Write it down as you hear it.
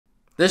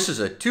This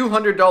is a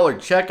 $200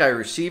 check I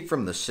received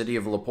from the city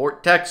of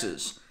LaPorte,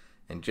 Texas.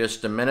 In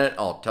just a minute,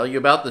 I'll tell you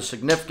about the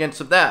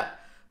significance of that.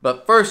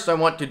 But first, I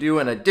want to do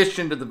an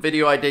addition to the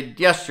video I did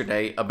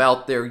yesterday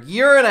about their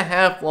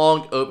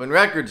year-and-a-half-long open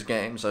records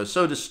games. I was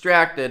so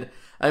distracted,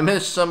 I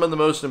missed some of the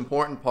most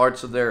important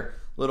parts of their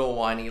little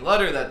whiny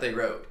letter that they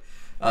wrote.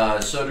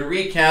 So to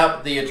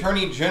recap, the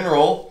Attorney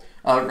General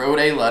wrote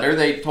a letter.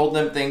 They told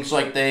them things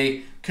like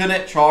they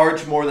couldn't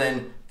charge more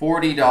than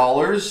 $40,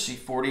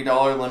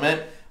 $40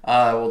 limit.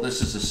 Well,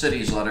 this is the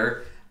city's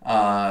letter.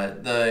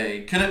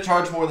 They couldn't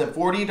charge more than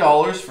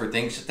 $40 for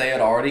things that they had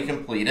already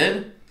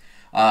completed.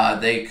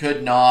 They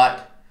could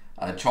not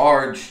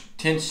charge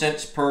 10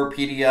 cents per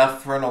PDF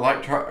for an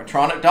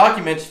electronic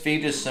documents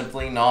fee, just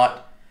simply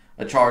not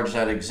a charge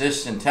that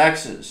exists in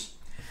Texas.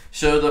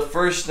 So the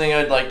first thing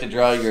I'd like to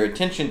draw your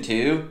attention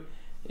to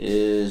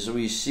is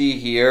we see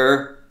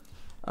here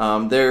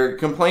they're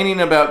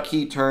complaining about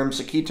key terms.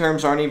 The key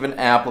terms aren't even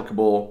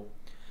applicable.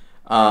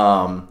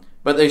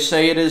 But they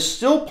say it is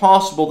still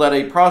possible that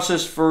a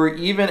process for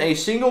even a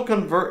single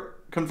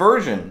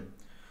conversion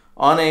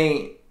on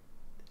a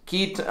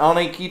key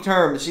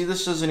term. See,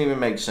 this doesn't even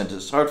make sense.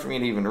 It's hard for me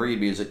to even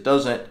read because it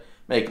doesn't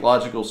make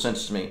logical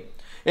sense to me.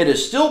 It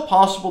is still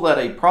possible that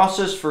a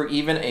process for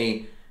even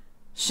a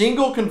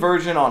single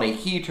conversion on a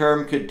key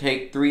term could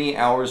take 3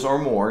 hours or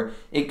more,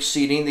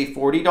 exceeding the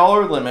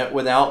 $40 limit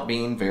without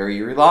being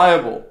very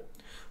reliable.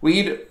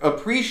 We'd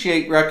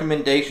appreciate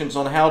recommendations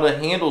on how to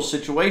handle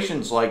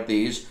situations like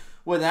these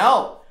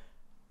without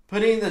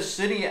putting the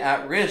city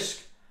at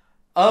risk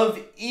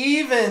of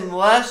even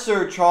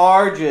lesser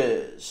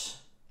charges.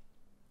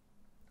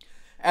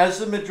 As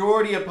the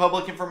majority of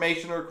public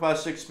information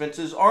request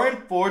expenses are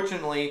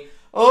unfortunately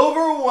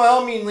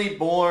overwhelmingly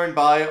borne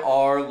by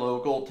our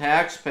local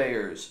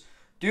taxpayers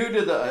due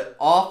to the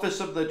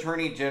Office of the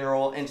Attorney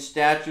General and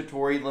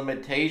statutory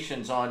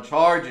limitations on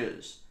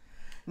charges.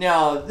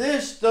 Now,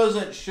 this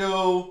doesn't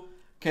show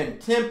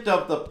contempt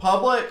of the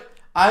public.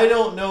 I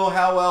don't know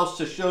how else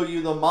to show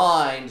you the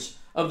minds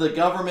of the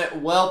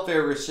government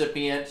welfare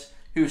recipients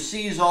who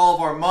seize all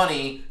of our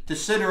money to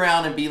sit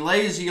around and be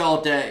lazy all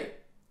day.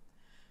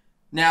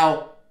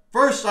 Now,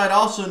 first, I'd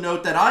also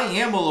note that I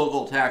am a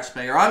local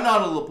taxpayer. I'm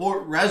not a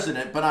LaPorte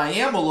resident, but I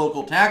am a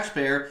local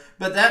taxpayer,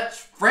 but that's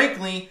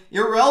frankly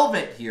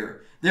irrelevant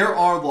here. There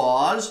are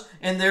laws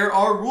and there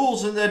are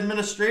rules in the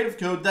administrative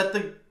code that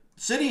the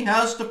city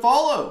has to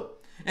follow.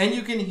 And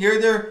you can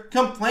hear they're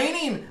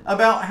complaining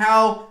about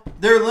how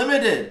they're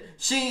limited.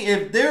 See,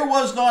 if there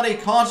was not a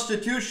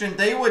constitution,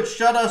 they would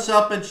shut us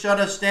up and shut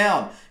us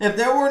down. If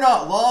there were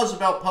not laws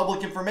about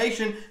public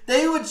information,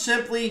 they would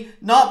simply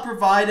not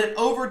provide it,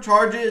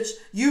 overcharge it,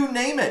 you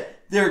name it.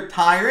 They're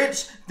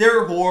tyrants,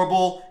 they're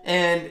horrible,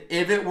 and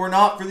if it were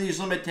not for these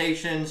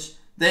limitations,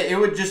 it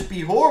would just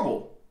be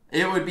horrible.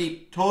 It would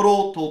be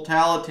total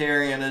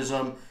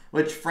totalitarianism,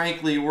 which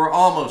frankly, we're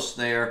almost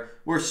there.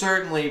 We're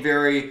certainly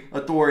very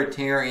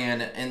authoritarian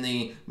in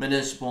the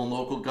municipal and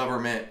local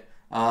government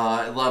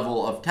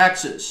level of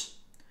Texas.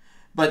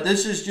 But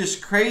this is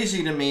just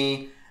crazy to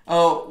me.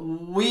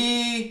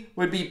 We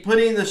would be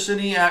putting the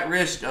city at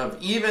risk of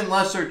even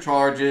lesser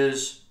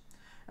charges.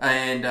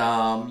 And,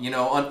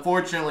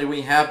 unfortunately,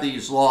 we have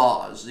these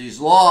laws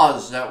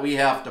that we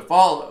have to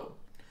follow.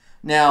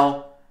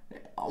 Now,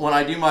 when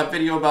I do my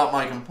video about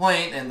my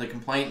complaint, and the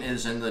complaint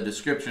is in the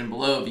description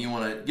below if you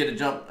want to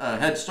get a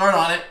head start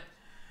on it.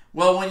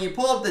 Well, when you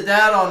pull up the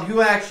data on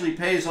who actually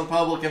pays on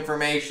public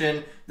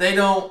information, they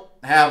don't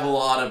have a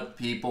lot of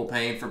people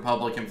paying for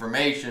public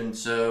information.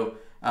 So,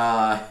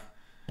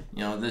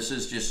 this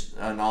is just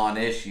a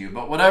non-issue.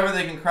 But whatever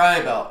they can cry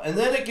about. And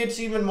then it gets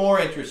even more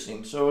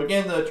interesting. So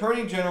again, the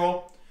Attorney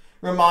General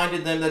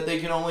reminded them that they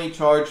can only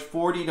charge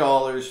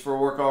 $40 for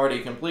work already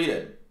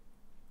completed.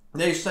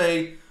 They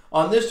say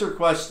on this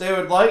request, they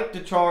would like to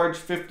charge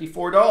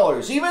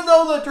 $54, even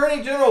though the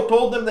Attorney General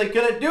told them they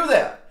couldn't do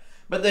that.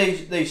 But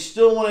they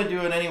still want to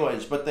do it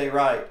anyways, but they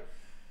write.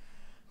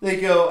 They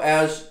go,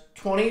 as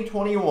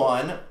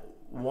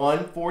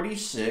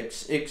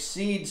 2021-146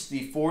 exceeds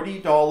the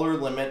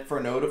 $40 limit for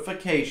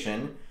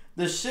notification,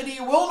 the city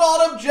will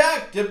not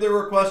object if the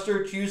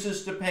requester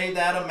chooses to pay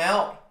that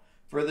amount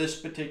for this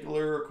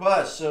particular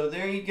request. So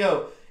there you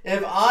go.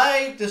 If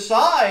I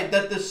decide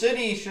that the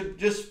city should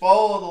just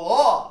follow the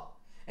law,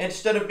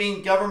 instead of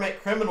being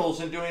government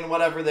criminals and doing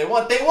whatever they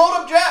want, they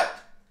won't object.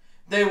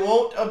 They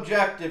won't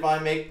object if I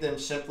make them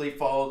simply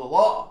follow the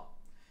law.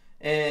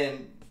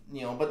 And,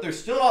 but they're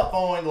still not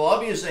following the law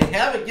because they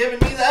haven't given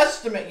me the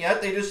estimate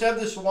yet. They just have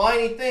this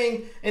whiny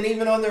thing, and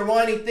even on their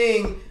whiny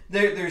thing,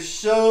 they're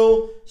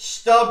so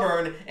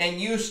stubborn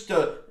and used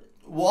to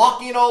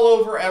walking all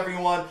over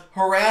everyone,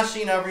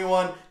 harassing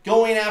everyone,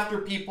 going after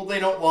people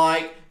they don't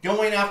like,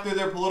 going after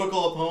their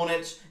political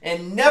opponents,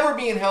 and never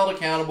being held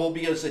accountable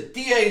because the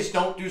DAs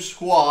don't do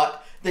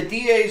squat. The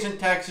DAs in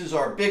Texas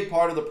are a big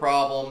part of the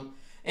problem.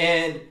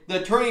 And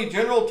the Attorney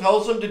General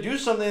tells them to do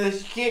something that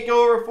you can't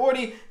go over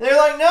 40. They're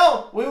like,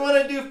 no, we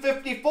want to do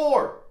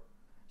 54.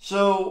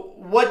 So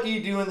what do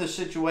you do in this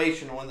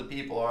situation when the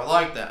people are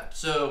like that?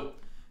 So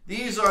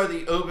These are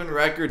the open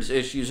records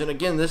issues. And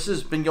again, this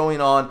has been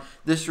going on.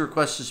 This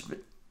request has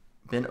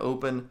been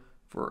open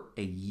for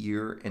a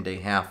year and a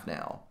half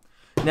now.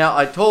 Now,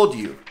 I told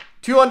you,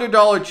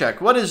 $200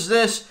 check. What is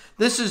this?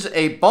 This is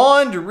a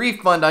bond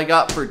refund I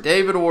got for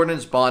David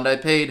Warden's bond. I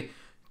paid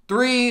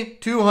 3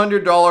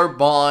 $200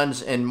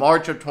 bonds in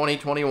March of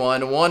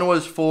 2021. One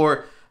was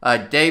for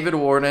David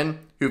Warden,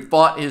 who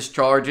fought his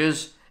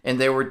charges, and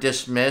they were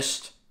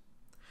dismissed.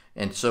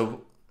 And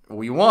so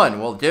we won.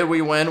 Well, did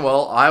we win?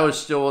 Well, I was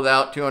still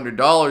without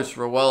 $200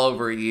 for well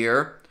over a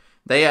year.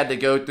 They had to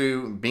go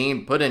through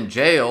being put in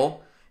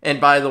jail.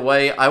 And by the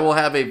way, I will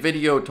have a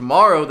video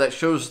tomorrow that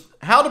shows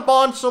how to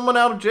bond someone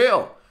out of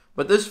jail.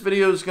 But this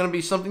video is going to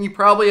be something you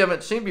probably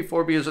haven't seen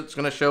before, because it's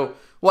going to show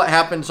what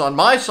happens on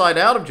my side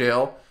out of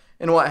jail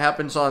and what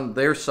happens on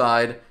their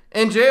side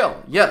in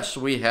jail. Yes,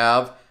 we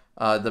have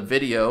the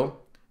video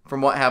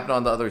from what happened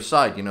on the other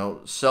side. You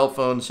know, cell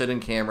phones, hidden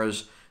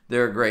cameras,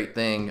 they're a great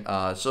thing.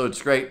 So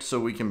it's great so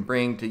we can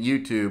bring to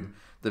YouTube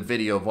the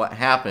video of what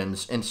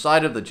happens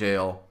inside of the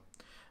jail,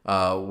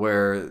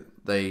 where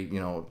they, you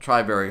know,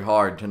 try very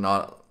hard to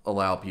not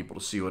allow people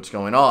to see what's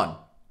going on.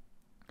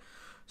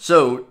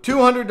 So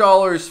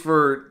 $200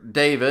 for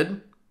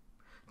David,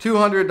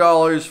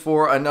 $200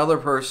 for another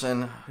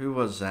person. Who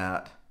was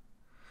that?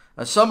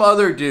 Some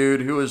other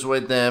dude who was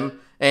with them,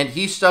 and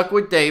he stuck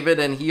with David,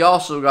 and he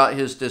also got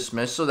his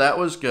dismissed, so that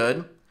was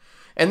good.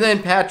 And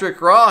then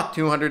Patrick Roth,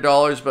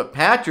 $200, but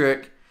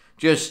Patrick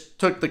just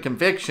took the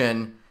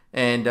conviction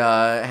and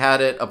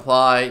had it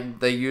applied.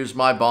 They used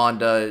my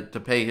bond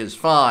to pay his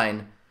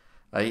fine.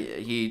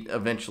 He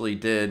eventually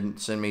did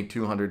send me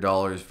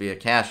 $200 via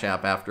Cash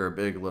App after a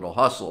big little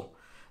hustle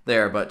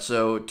there. But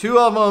so 2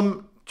 of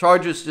them,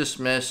 charges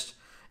dismissed,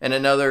 and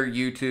another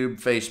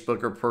YouTube,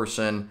 Facebooker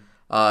person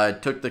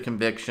took the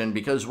conviction,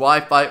 because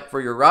why fight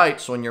for your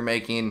rights when you're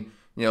making,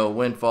 you know,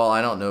 windfall,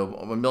 I don't know,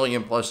 $1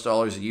 million+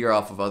 a year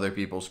off of other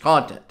people's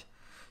content.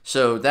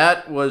 So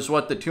that was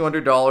what the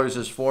 $200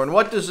 is for. And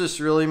what does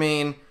this really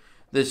mean?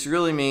 This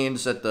really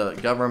means that the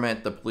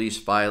government, the police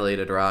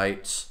violated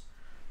rights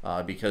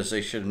because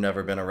they should have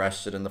never been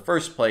arrested in the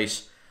first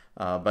place.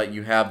 But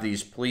you have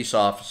these police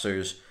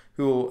officers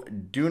who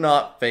do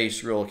not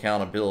face real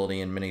accountability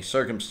in many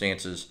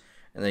circumstances,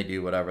 and they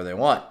do whatever they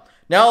want.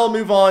 Now I'll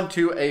move on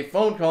to a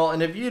phone call,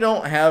 and if you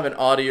don't have an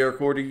audio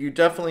recorder, you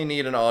definitely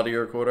need an audio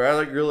recorder.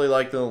 I really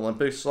like the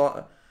Olympus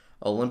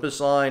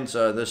lines.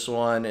 This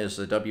one is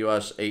the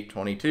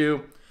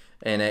WS822,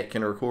 and it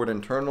can record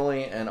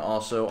internally and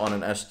also on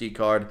an SD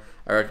card.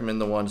 I recommend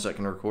the ones that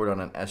can record on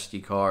an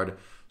SD card,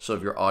 so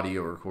if your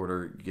audio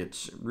recorder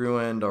gets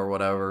ruined or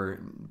whatever,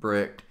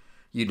 bricked,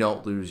 you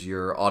don't lose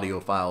your audio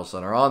files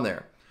that are on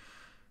there.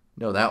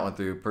 Know that one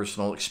through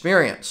personal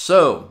experience.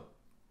 So,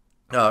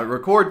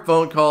 record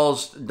phone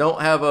calls.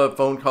 Don't have a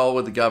phone call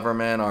with the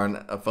government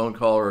or a phone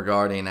call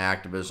regarding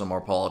activism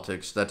or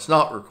politics that's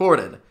not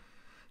recorded.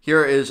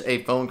 Here is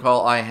a phone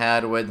call I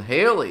had with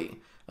Haley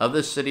of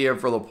the city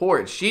of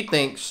LaPorte.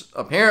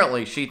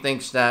 Apparently she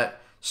thinks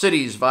that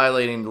cities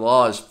violating the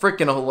law is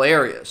freaking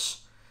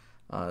hilarious.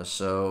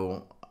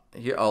 So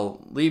here,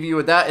 I'll leave you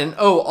with that. And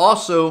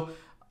also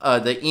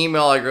the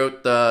email I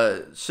wrote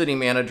the city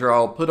manager,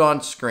 I'll put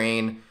on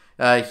screen.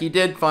 He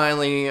did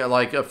finally,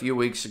 like a few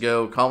weeks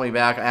ago, call me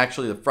back.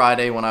 Actually, the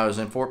Friday when I was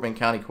in Fort Bend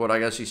County Court, I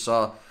guess he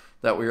saw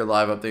that we were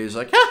live up there. He's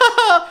like,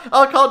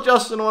 I'll call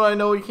Justin when I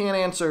know he can't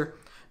answer.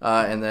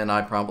 And then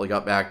I promptly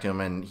got back to him,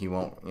 and he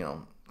won't,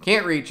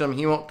 can't reach him.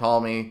 He won't call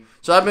me.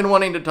 So I've been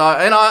wanting to talk.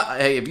 And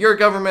hey, if you're a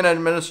government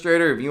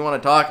administrator, if you want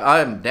to talk,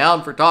 I am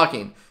down for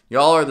talking.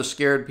 Y'all are the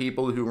scared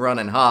people who run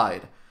and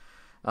hide.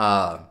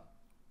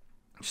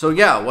 So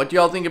yeah, what do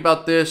y'all think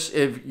about this?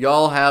 If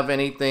y'all have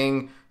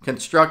anything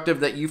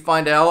constructive that you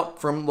find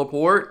out from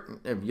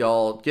LaPorte, if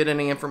y'all get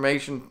any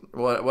information,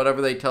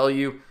 whatever they tell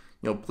you,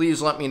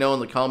 please let me know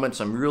in the comments.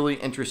 I'm really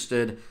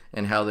interested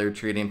in how they're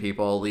treating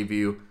people. I'll leave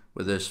you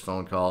with this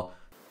phone call.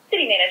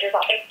 City Manager's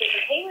Office, this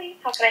is Haley.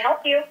 How can I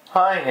help you?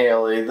 Hi,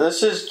 Haley.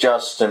 This is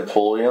Justin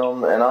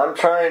Pulliam, and I'm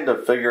trying to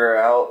figure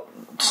out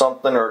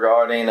something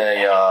regarding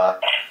a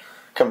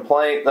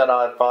complaint that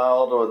I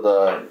filed with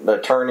the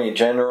Attorney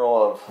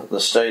General of the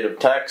state of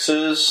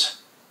Texas.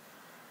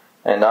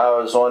 And I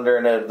was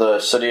wondering if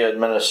the city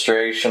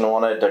administration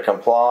wanted to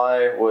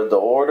comply with the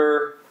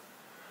order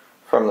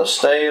from the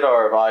state,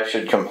 or if I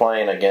should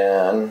complain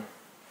again.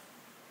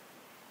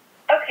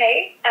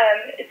 Okay,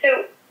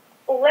 so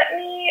let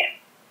me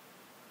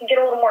get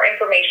a little more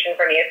information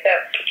from you. So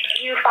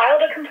you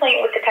filed a complaint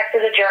with the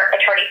Texas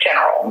Attorney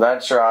General.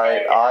 That's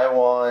right. I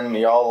won,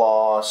 y'all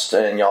lost,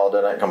 and y'all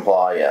didn't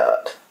comply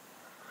yet.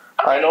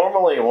 Okay. I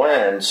normally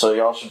win, so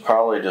y'all should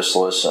probably just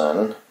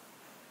listen.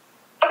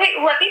 Okay,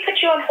 let me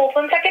put you on hold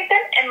 1 second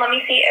then, and let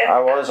me see if I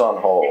was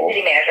on hold. The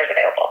city manager is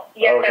available.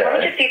 Yes, okay. Let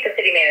me just see if the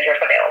city manager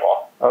is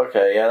available.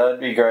 Okay, yeah, that'd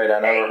be great.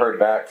 I never heard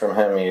back from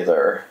him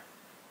either.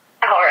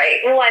 All right,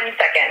 1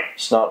 second.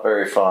 It's not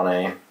very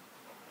funny.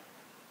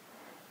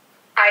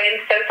 I am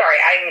so sorry.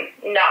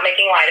 I'm not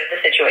making light of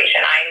the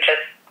situation. I'm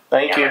just...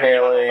 Thank you,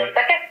 Haley. 1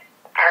 second.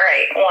 All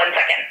right, 1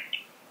 second.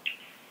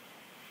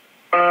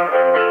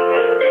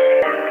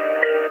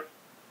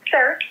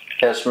 Sir?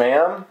 Yes,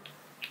 ma'am?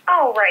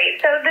 All right.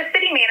 So the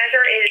city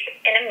manager is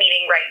in a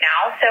meeting right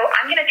now, so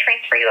I'm going to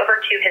transfer you over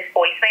to his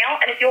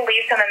voicemail, and if you'll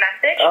leave him a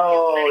message...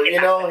 Oh,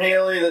 you know,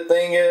 Haley, the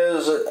thing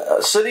is,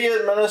 city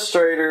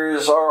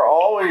administrators are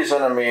always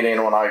in a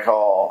meeting when I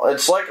call.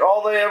 It's like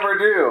all they ever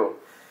do.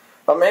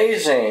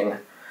 Amazing.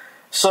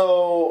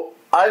 So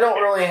I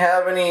don't really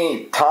have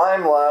any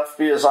time left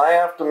because I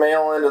have to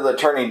mail into the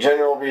Attorney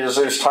General because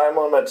there's time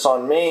limits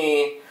on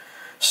me.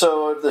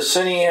 So if the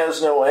city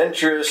has no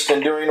interest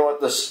in doing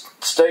what the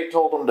state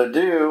told them to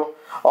do,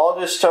 I'll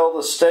just tell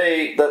the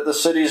state that the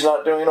city's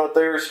not doing what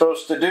they were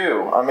supposed to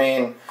do. I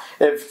mean,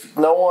 if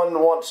no one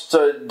wants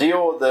to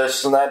deal with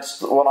this, then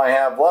that's what I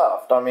have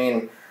left. I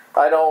mean,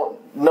 I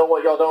don't know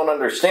what y'all don't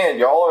understand.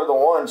 Y'all are the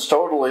ones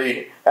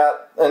totally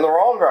in the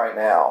wrong right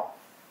now.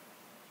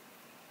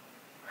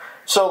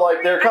 So,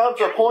 like, there comes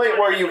a point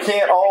where you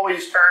can't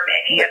always... confirm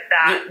any of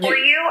that for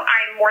you.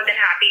 I'm more than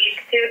happy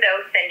to,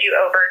 though, send you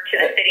over to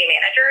the city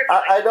manager.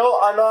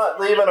 I'm not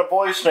leaving a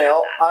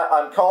voicemail.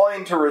 I'm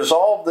calling to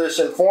resolve this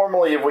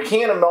informally. If we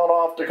can, I'm not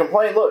off to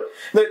complain. Look,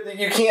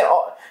 you can't...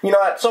 You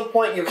know, at some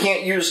point, you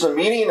can't use the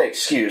meeting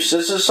excuse.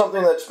 This is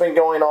something that's been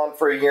going on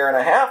for a year and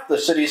a half. The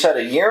city's had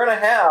a year and a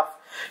half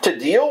to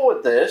deal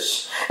with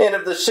this, and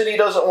if the city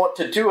doesn't want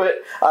to do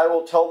it, I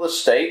will tell the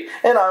state,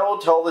 and I will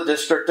tell the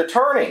district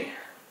attorney.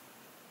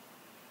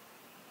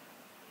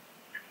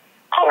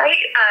 All right.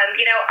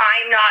 You know,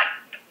 I'm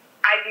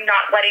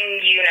not letting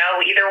you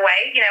know either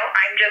way. You know,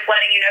 I'm just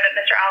letting you know that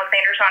Mr.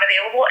 Alexander's not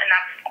available, and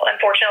that's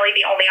unfortunately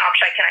the only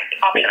option I can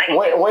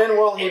do. When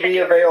will he be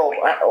available?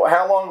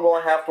 How long will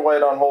I have to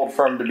wait on hold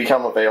for him to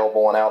become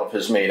available and out of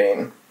his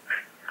meeting?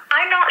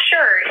 I'm not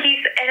sure.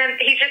 He's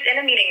just in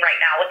a meeting right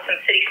now with some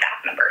city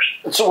staff members.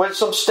 So with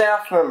some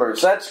staff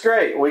members, that's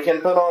great. We can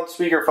put on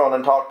speakerphone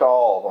and talk to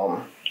all of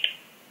them.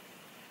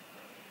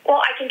 Well,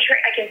 I can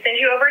send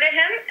you over to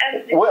him.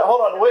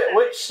 Hold on.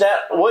 Which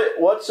staff?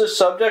 What's the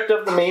subject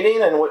of the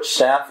meeting and which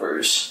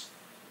staffers?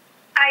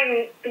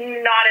 I'm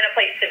not in a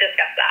place to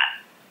discuss that.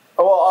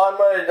 Well,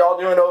 I'll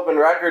do an open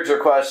records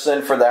request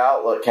then for the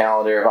Outlook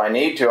calendar if I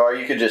need to, or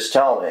you could just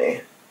tell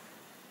me.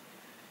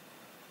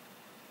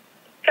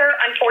 Sir,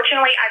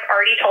 unfortunately, I've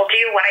already told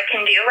you what I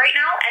can do right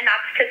now, and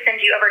that's to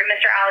send you over to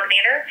Mr.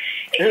 Alexander.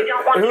 If you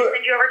don't want me to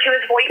send you over to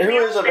his voicemail...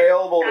 Who is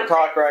available to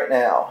talk right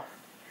now?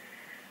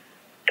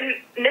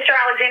 Mr.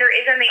 Alexander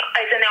is in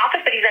the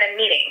office, but he's in a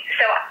meeting.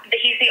 So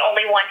he's the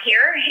only one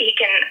here. He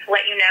can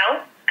let you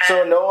know.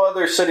 So no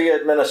other city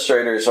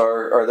administrators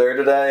are there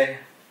today?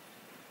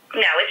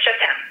 No, it's just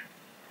him.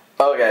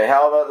 Okay,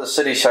 how about the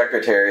city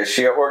secretary? Is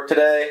she at work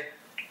today?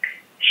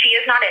 She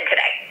is not in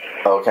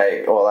today.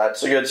 Okay, well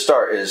that's a good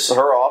start. Is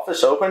her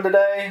office open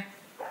today?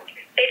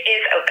 It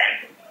is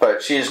open.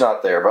 But she's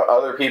not there. But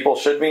other people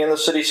should be in the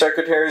city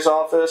secretary's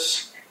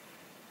office?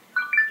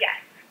 Yes.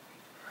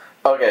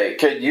 Okay,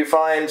 could you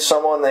find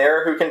someone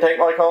there who can take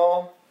my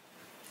call?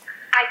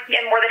 I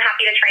am more than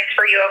happy to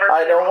transfer you over.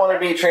 I don't want to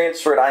be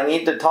transferred. I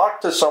need to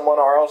talk to someone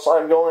or else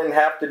I'm going to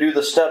have to do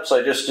the steps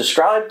I just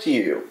described to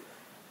you.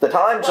 The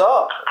time's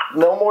up.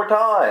 No more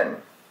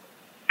time.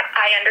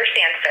 I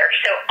understand, sir.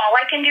 So all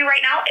I can do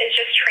right now is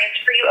just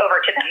transfer you over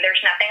to them.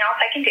 There's nothing else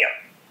I can do.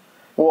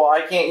 Well,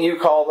 why can't you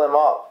call them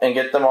up and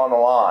get them on the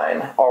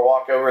line? Or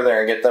walk over there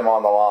and get them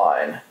on the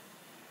line?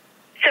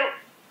 So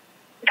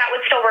that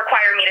would still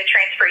require me to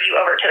transfer you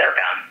over to their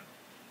phone.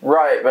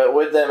 Right, but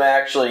with them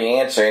actually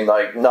answering,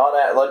 like,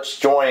 let's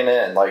join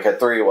in, like a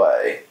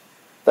three-way.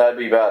 That'd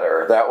be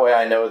better. That way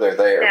I know they're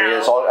there. No,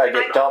 because I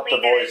get dumped to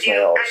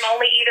voicemails. I'm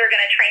only either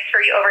going to transfer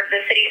you over to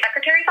the city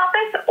secretary's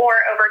office or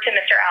over to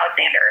Mr.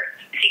 Alexander,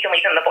 so you can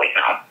leave him the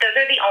voicemail. Those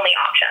are the only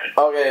options.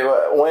 Okay,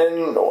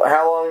 but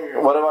how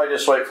long, what if I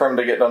just wait for him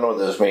to get done with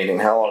this meeting?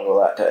 How long will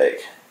that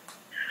take?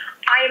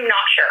 I am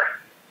not sure.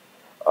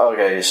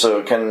 Okay,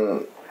 so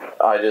can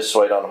I just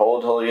wait on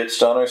hold till he gets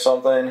done or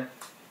something?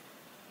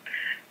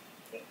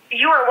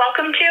 You are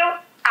welcome to.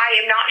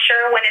 I am not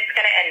sure when it's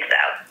going to end,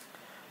 though.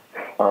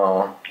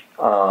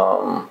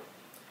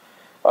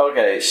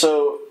 Okay,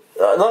 so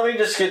let me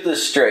just get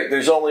this straight.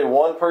 There's only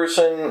one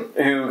person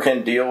who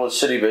can deal with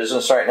city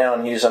business right now,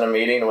 and he's in a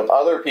meeting with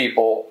other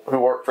people who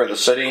work for the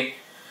city,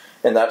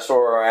 and that's where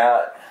we're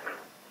at?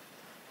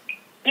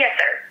 Yes,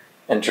 sir.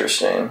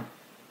 Interesting.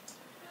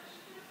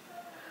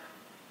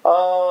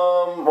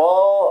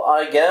 Well,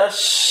 I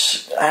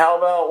guess, how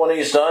about when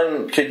he's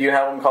done, could you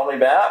have him call me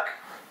back?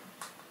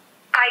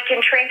 I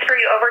can transfer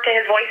you over to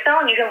his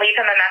voicemail, and you can leave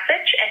him a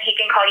message, and he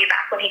can call you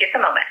back when he gets a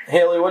moment.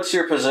 Haley, what's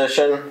your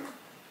position?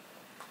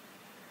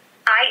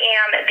 I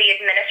am the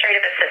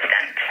administrative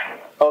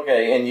assistant.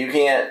 Okay, and you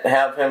can't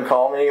have him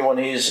call me when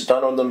he's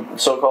done with the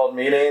so-called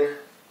meeting?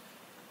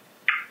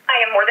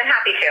 I am more than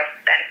happy to,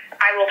 then.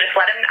 I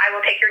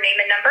will take your name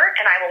and number,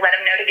 and I will let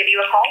him know to give you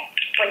a call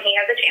when he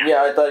has a chance.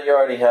 Yeah, I thought you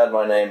already had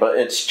my name, but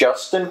it's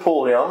Justin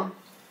Pulliam.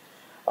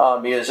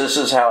 Because this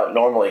is how it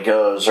normally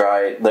goes,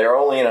 right? They're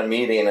only in a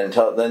meeting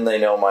until then they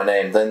know my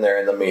name, then they're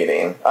in the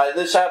meeting.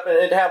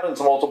 It happens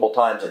multiple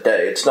times a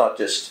day. It's not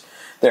just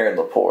they're in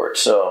LaPorte.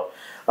 So,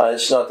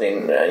 It's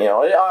nothing,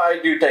 I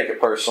do take it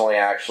personally,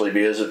 actually,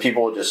 because if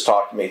people would just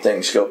talk to me,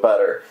 things go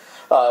better.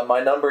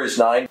 My number is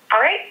 9. All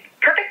right,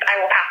 perfect. I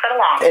will pass that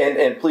along.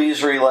 And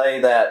please relay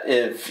that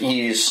if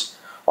he's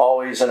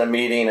always in a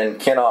meeting and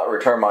cannot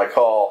return my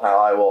call, how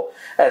I will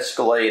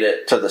escalate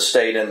it to the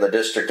state and the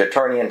district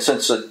attorney. And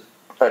since the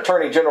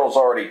Attorney General's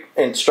already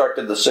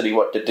instructed the city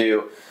what to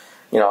do,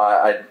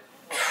 I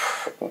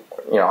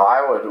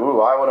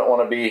wouldn't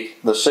want to be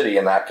the city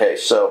in that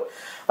case. So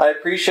I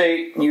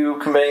appreciate you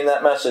conveying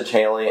that message,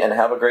 Haley, and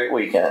have a great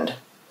weekend.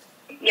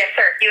 Yes,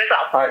 sir. You as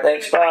well. All right,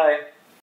 thanks. Bye.